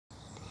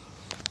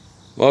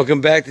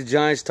Welcome back to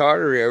Giants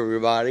Tartary,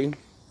 everybody.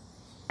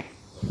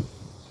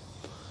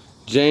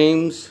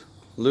 James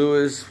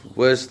Lewis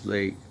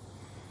Westlake.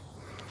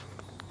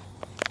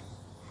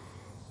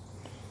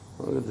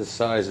 Look at the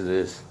size of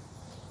this.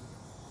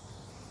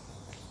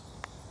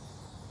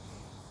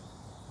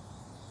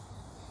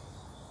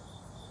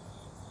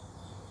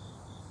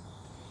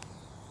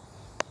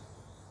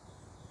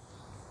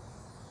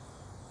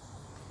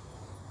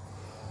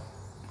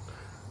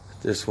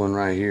 This one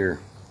right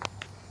here.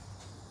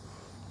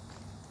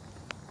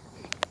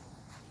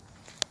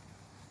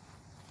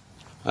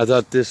 I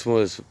thought this one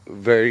was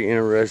very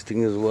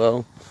interesting as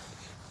well.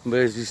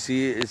 But as you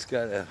see, it's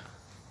got a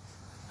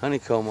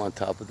honeycomb on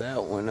top of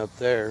that one up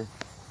there.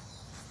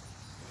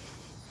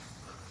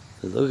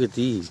 Look at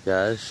these,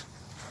 guys.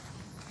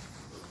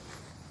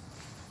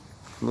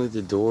 Look at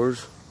the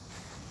doors.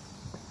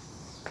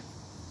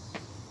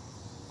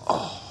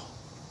 Oh.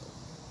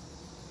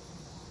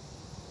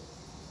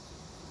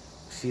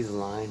 See the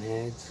lion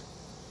heads?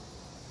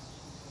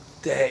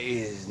 That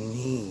is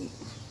neat.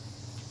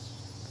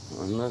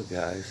 Oh, look,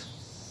 guys.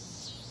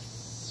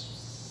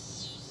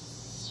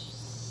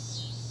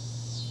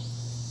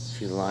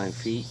 See the lion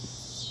feet?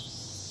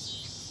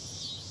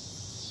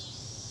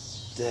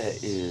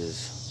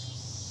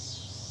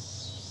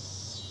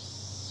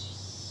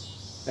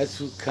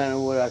 That's kind of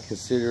what I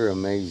consider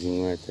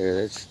amazing right there.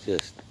 It's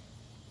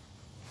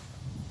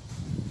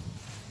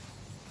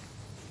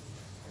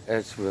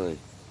really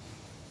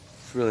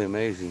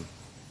amazing.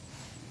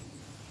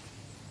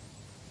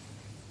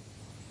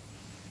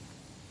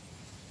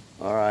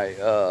 All right,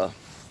 I'll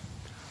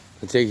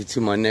take you to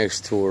my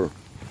next tour.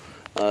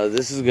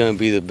 This is gonna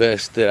be the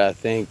best that I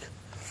think.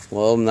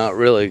 Well, not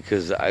really,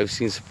 because I've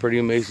seen some pretty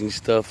amazing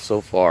stuff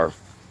so far.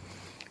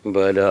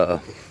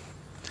 But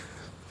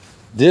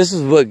this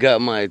is what got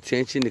my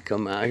attention to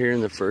come out here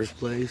in the first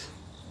place.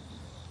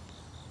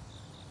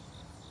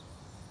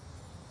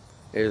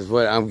 Is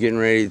what I'm getting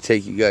ready to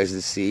take you guys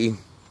to see.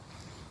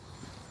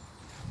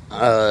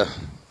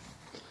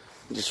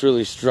 Just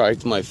really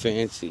struck my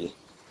fancy.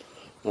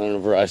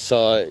 Whenever I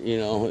saw it, you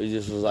know, it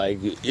just was like,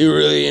 you're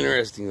really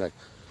interesting. Like,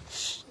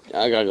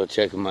 I gotta go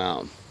check them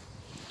out.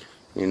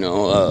 You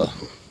know,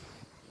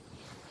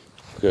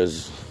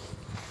 because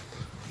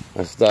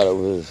I just thought it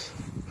was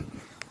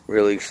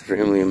really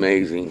extremely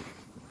amazing.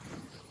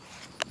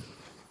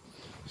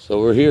 So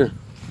we're here,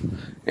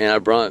 and I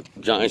brought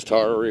Giants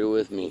Tartary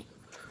with me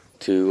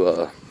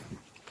to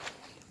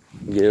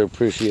get to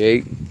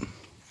appreciate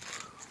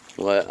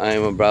what I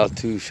am about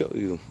to show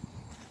you.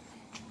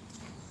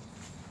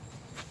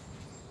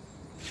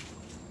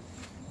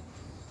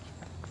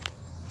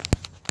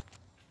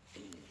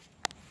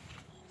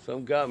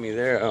 Something got me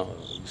there.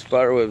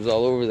 Spider webs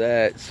all over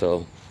that,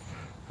 so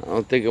I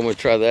don't think I'm gonna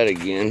try that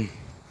again.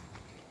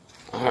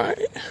 All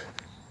right.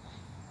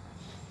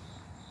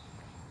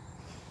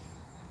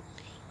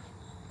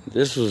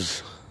 This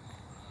was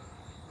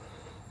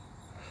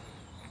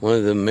one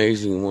of the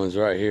amazing ones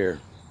right here.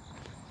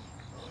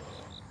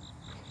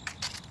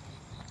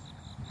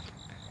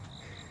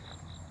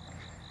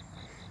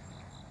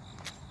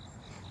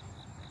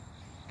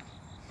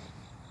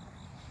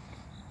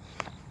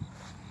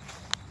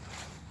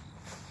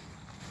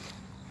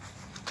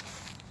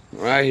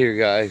 Right here,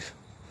 guys.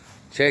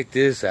 Check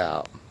this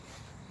out.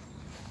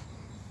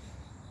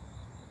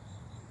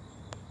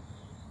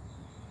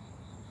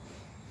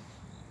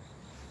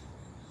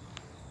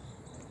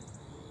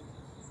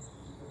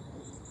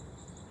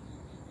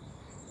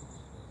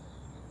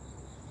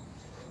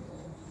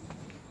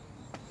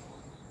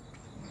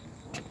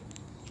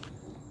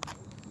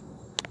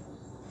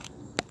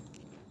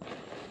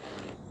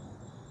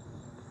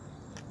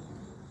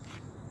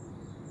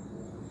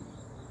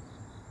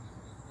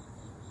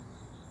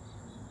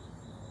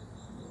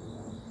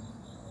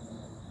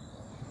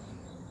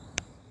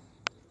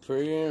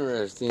 Pretty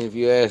interesting, if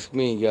you ask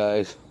me,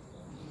 guys.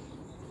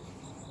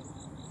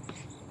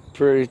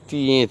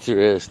 Pretty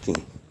interesting.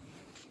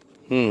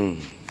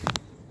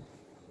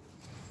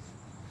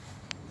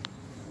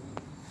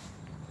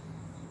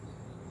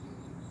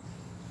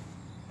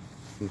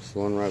 This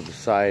one right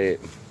beside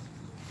it.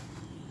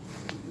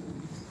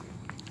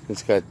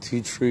 It's got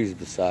two trees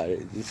beside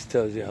it. This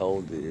tells you how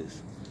old it is.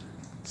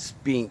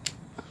 Spink.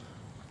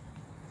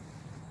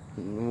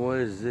 What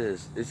is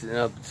this? It's an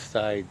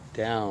upside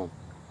down.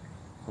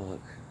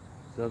 Look,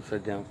 it's an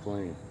upside down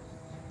flame.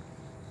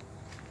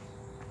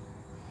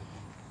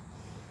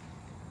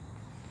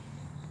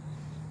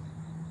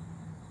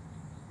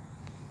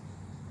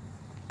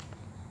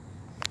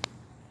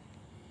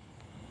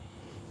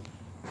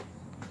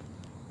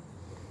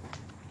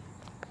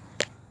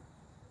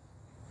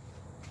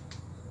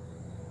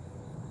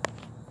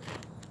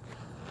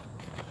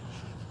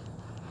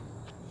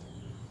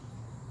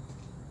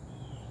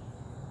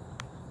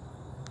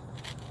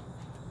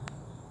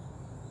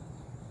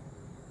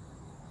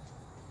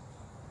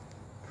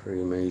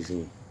 Pretty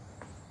amazing.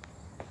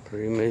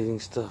 Pretty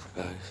amazing stuff,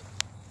 guys.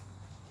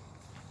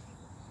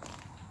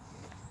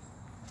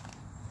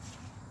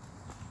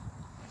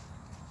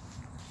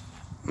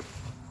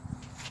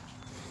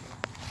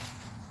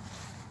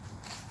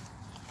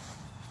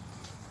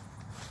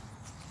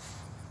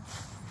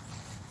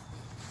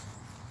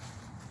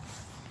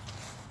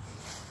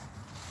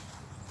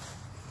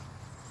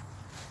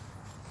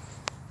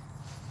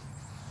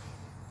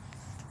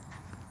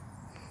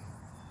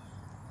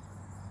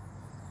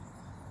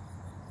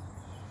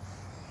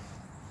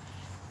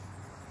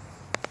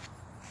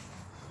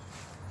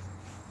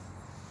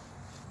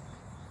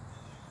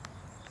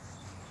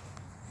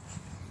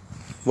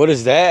 What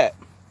is that?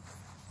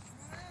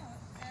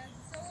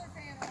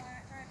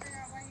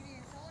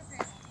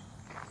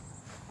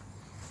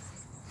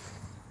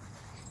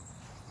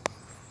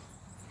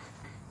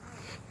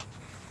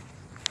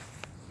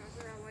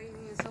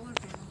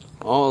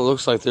 Oh, it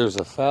looks like there's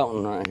a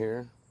fountain right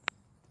here.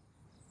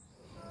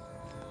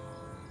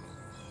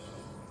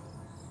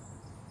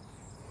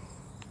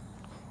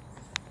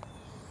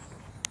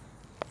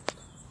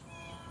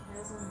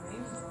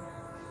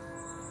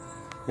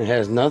 It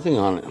has nothing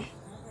on it.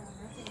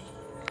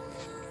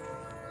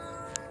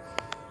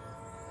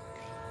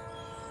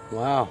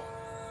 Wow.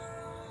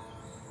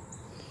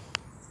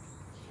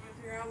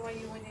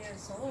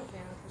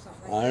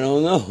 I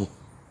don't know.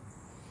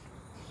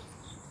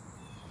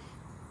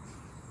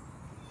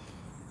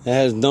 It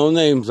has no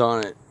names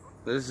on it.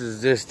 This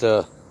is just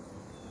an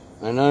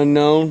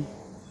unknown,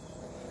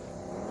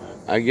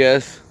 I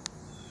guess.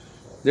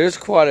 There's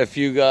quite a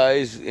few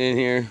guys in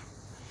here.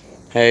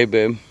 Hey,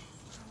 babe.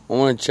 I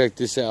want to check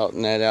this out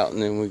and that out,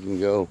 and then we can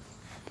go.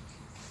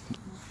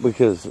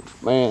 Because,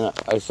 man,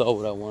 I saw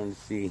what I wanted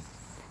to see.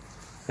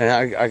 And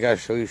I got to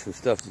show you some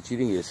stuff that you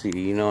didn't get to see,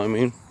 you know what I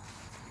mean?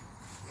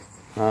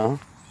 Huh?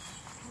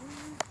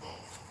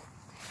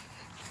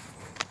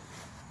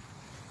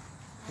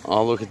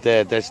 Oh, look at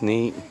that. That's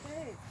neat.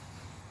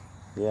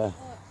 Yeah.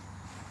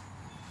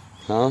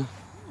 Huh?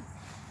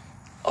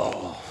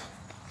 Oh.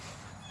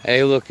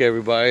 Hey, look,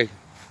 everybody.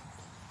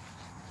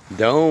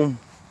 Dome.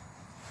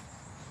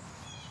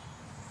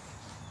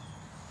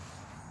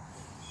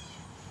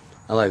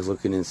 I like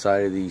looking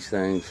inside of these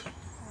things.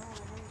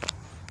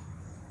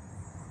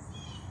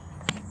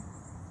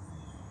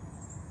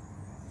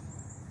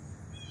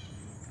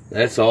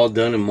 That's all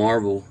done in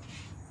marble.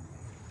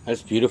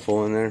 That's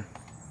beautiful in there.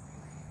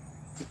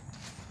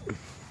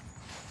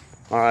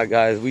 Alright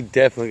guys, we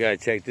definitely got to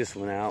check this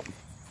one out.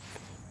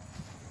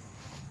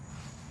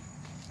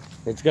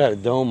 It's got a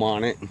dome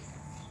on it.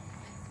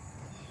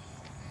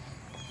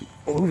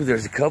 Oh,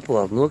 there's a couple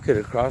of them. Look at it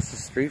across the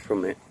street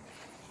from it.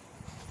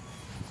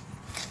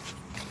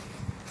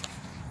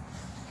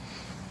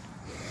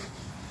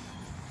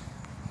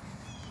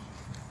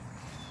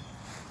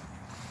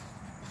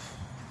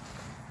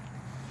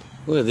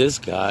 Look at this,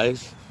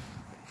 guys.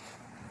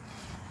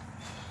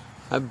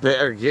 I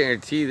better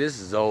guarantee this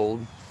is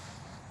old.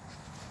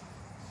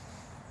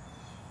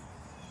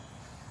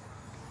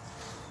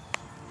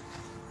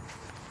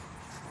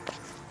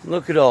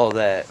 Look at all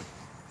that.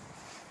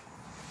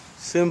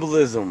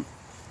 Symbolism.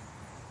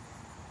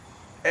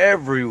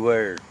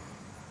 Everywhere.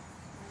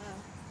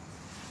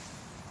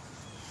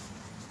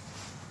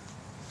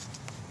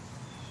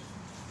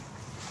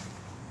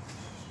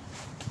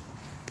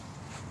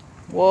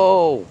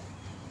 Whoa.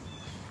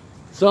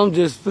 Some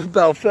just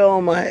about fell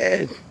on my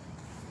head.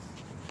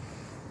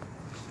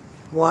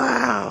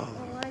 Wow.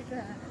 I like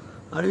that.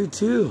 I do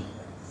too.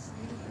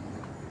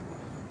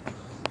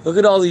 Look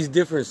at all these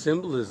different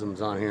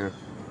symbolisms on here.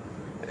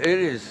 It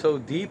is so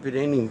deep it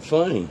ain't even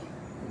funny.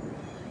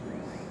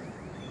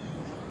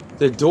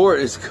 The door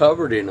is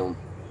covered in them.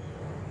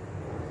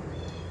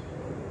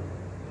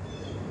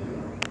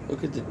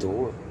 Look at the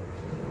door.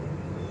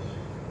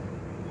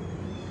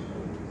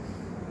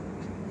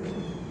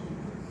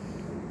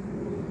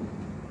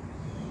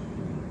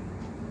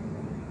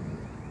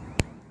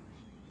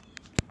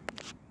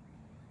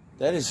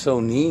 That is so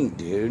neat,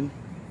 dude.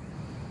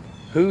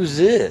 Who's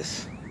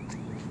this?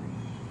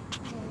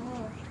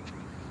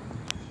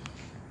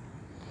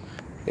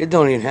 It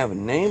don't even have a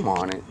name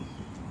on it.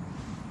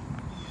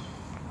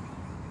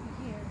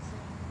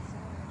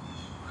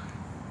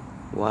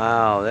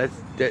 Wow,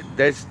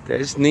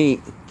 that's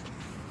neat.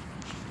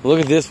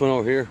 Look at this one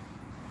over here.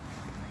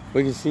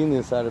 We can see the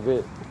inside of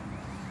it.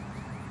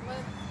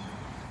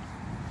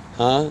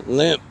 Huh?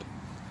 Limp.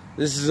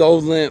 This is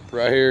old Limp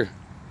right here.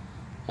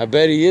 I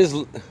bet he's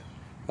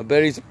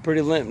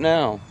pretty limp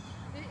now.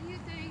 Didn't you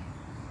think,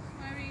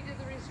 whenever you did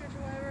the research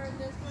or whatever,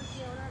 this was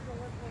the owner of the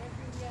wood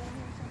pantry down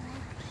here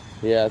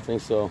somewhere? Yeah, I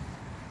think so.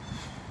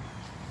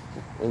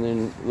 And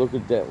then look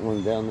at that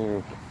one down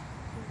there.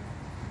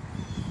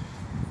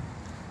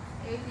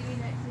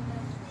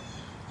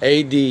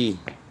 AD.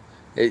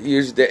 It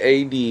used the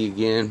AD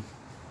again.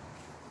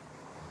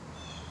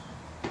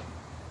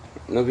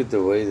 Look at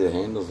the way the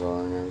handles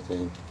are and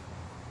everything.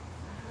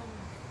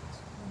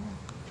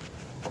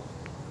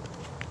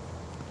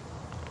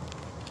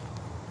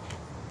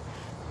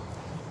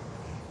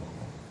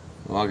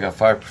 Well, I got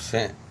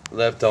 5%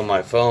 left on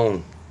my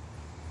phone.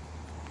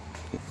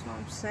 That's what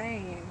I'm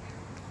saying.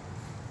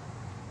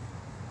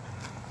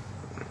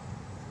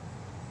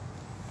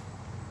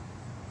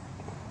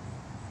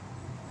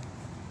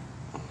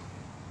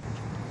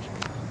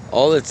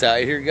 All that's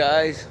out here,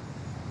 guys,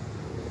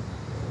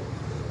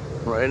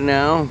 right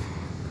now,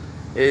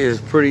 it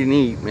is pretty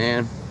neat,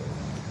 man.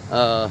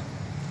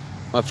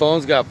 My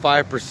phone's got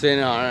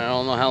 5% on it. I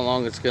don't know how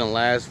long it's gonna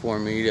last for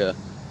me to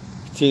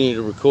continue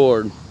to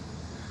record.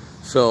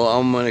 So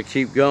I'm gonna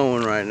keep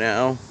going right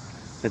now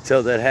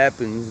until that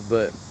happens.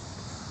 But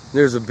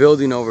there's a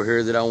building over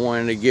here that I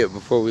wanted to get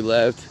before we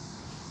left.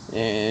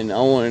 and I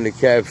wanted to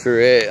capture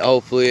it.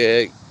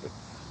 Hopefully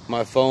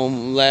my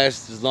phone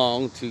lasts as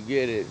long to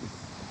get it.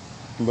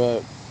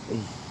 But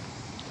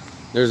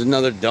there's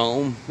another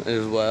dome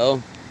as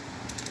well.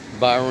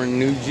 Byron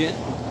Nugent.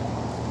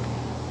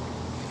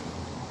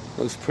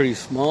 Looks pretty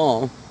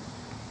small.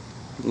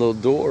 Little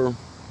door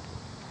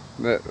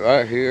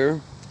right here.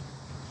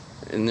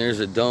 And there's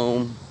a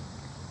dome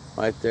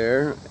right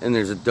there. And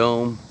there's a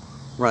dome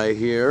right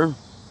here.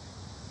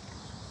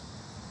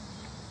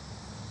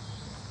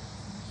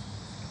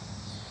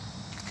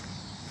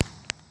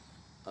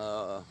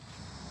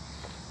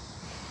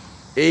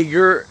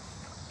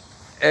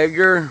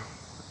 Edgar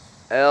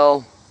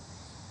L.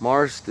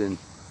 Marston,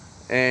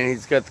 and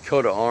he's got the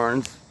coat of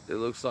arms, it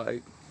looks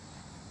like.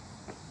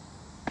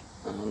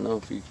 I don't know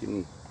if you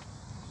can,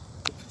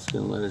 if it's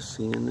gonna let us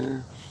see in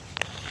there.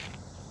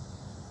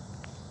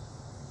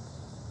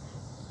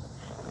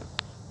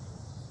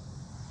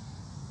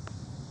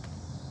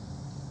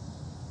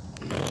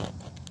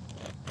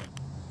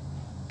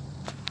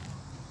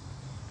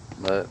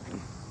 But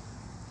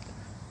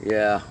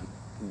yeah,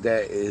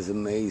 that is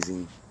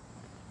amazing.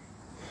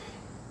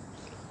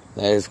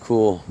 That is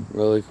cool,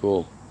 really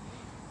cool.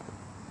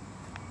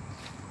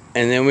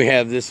 And then we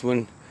have this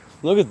one.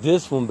 Look at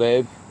this one,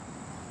 babe.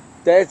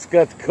 That's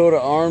got the coat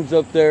of arms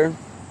up there.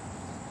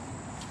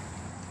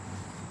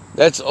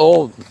 That's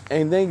old.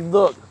 And then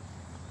look,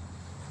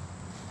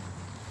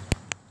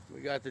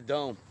 we got the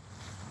dome.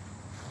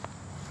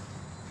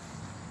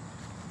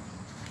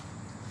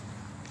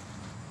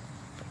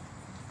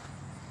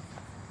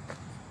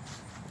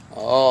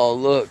 Oh,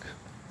 look.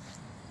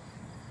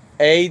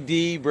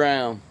 A.D.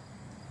 Brown.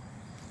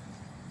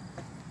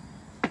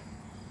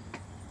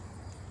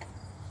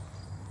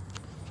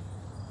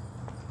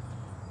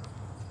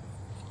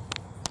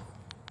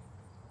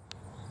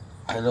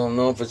 I don't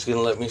know if it's gonna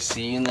let me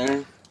see in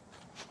there.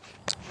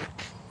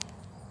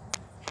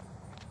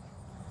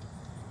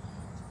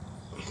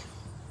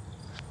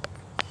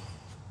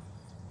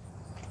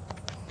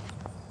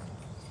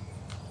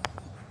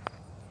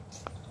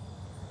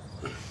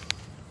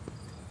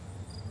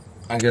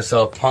 I guess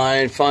I'll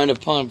find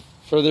upon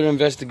further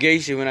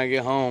investigation when I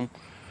get home.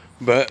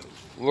 But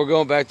we're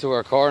going back to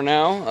our car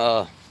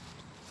now.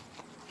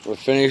 We're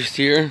finished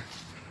here.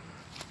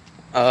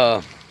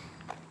 God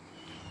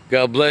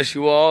bless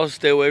you all.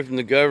 Stay away from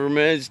the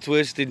government. It's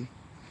twisted.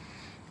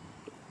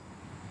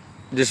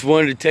 Just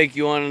wanted to take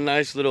you on a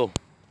nice little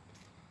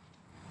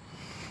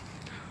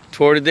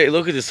tour today.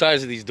 Look at the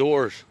size of these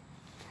doors.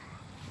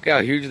 Look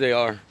how huge they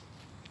are.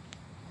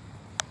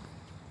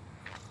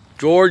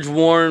 George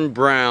Warren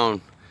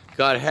Brown.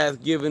 God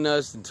hath given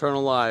us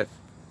eternal life.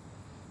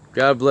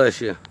 God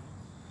bless you.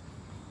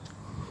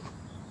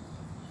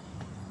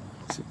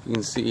 Let's see if you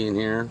can see in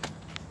here.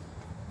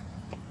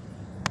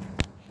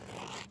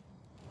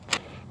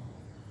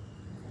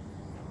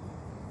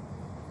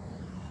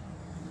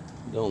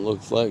 Don't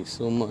look like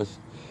so much.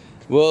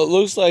 Well, it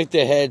looks like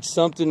they had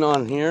something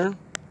on here.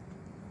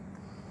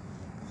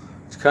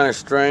 It's kind of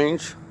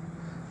strange.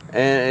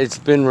 And it's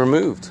been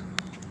removed.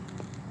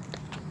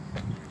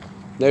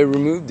 They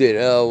removed it.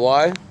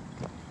 Why?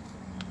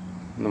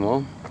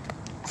 No.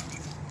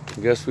 I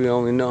guess we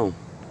only know.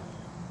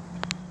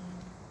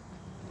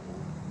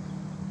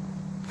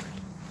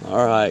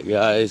 Alright,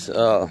 guys.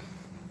 I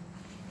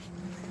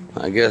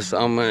guess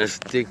I'm going to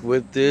stick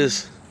with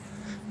this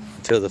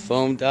until the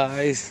phone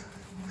dies.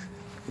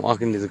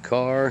 Walk into the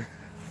car,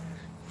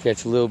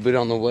 catch a little bit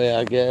on the way,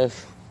 I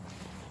guess,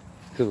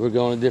 because we're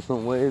going a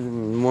different way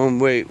than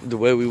the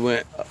way we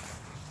went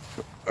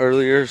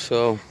earlier.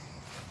 So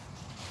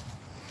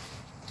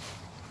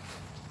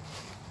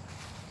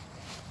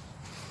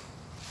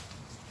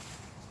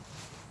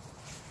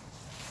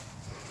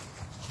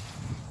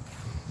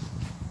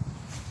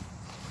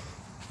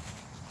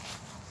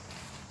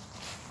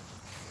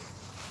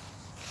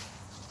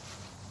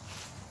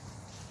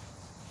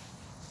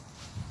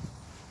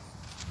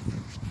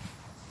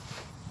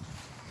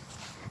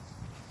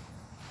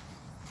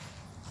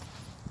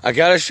I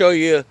gotta show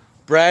you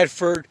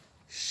Bradford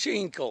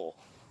Shinkle.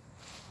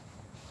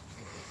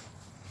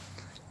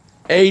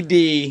 AD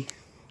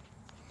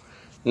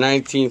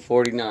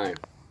 1949.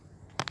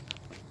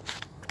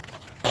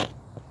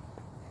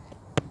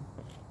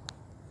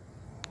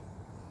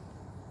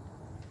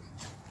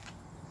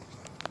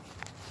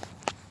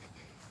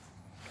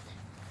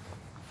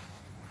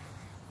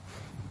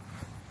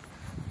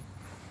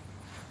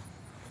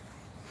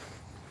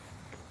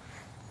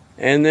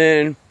 And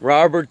then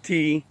Robert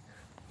T.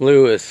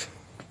 Lewis.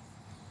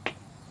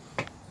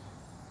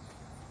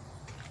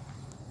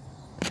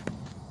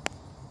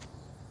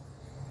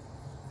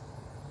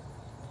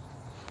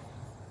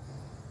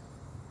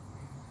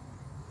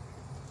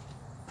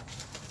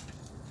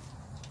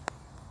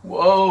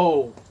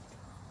 Whoa,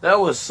 that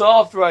was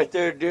soft right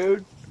there,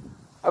 dude.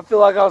 I feel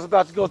like I was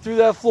about to go through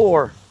that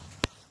floor.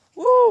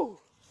 Woo!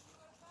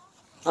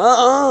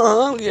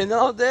 I'm getting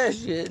all that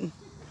shit.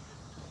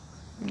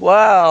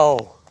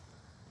 Wow,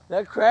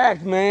 that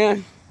cracked,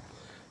 man.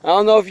 I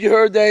don't know if you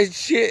heard that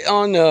shit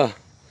on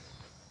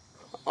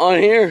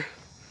here,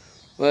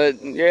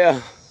 But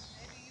yeah,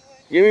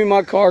 give me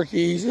my car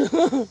keys. Maybe you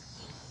would have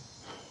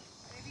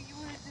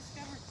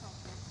discovered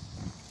something.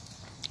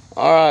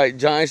 All right,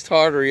 Giants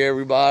Tartary,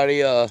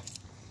 everybody. I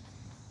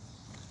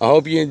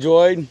hope you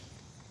enjoyed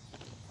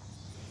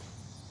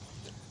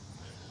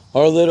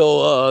our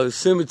little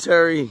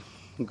cemetery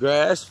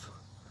grasp.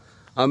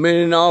 I'm in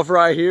and off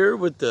right here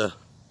with the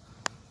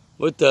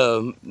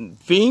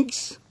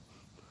Finks.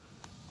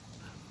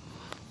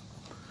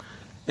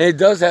 And it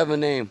does have a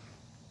name.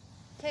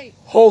 Tate.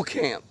 Whole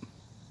Camp.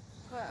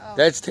 Well,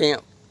 That's Tate,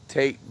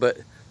 but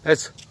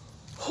that's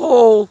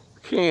Whole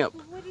Camp.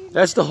 what do you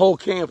That's the whole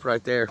camp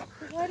right there.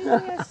 Why do you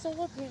have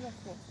solar panels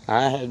for?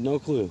 I have no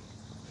clue.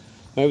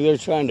 Maybe they're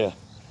trying to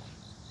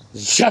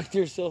suck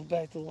themselves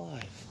back to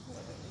life.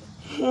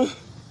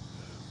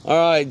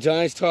 All right,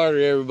 Giants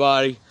Tartary,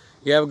 everybody.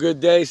 You have a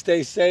good day.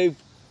 Stay safe.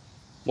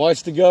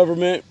 Watch the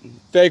government.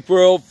 Fake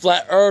world,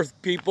 flat earth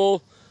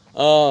people.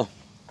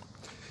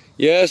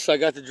 Yes, I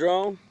got the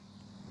drone.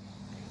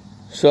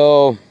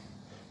 So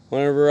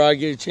whenever I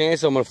get a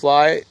chance, I'm going to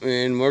fly it.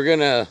 And we're going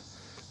to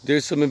do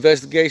some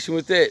investigation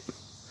with it.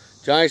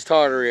 Giants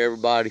Tartary,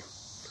 everybody.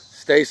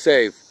 Stay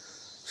safe.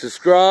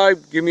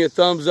 Subscribe. Give me a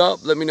thumbs up.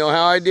 Let me know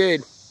how I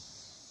did.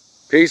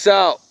 Peace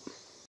out.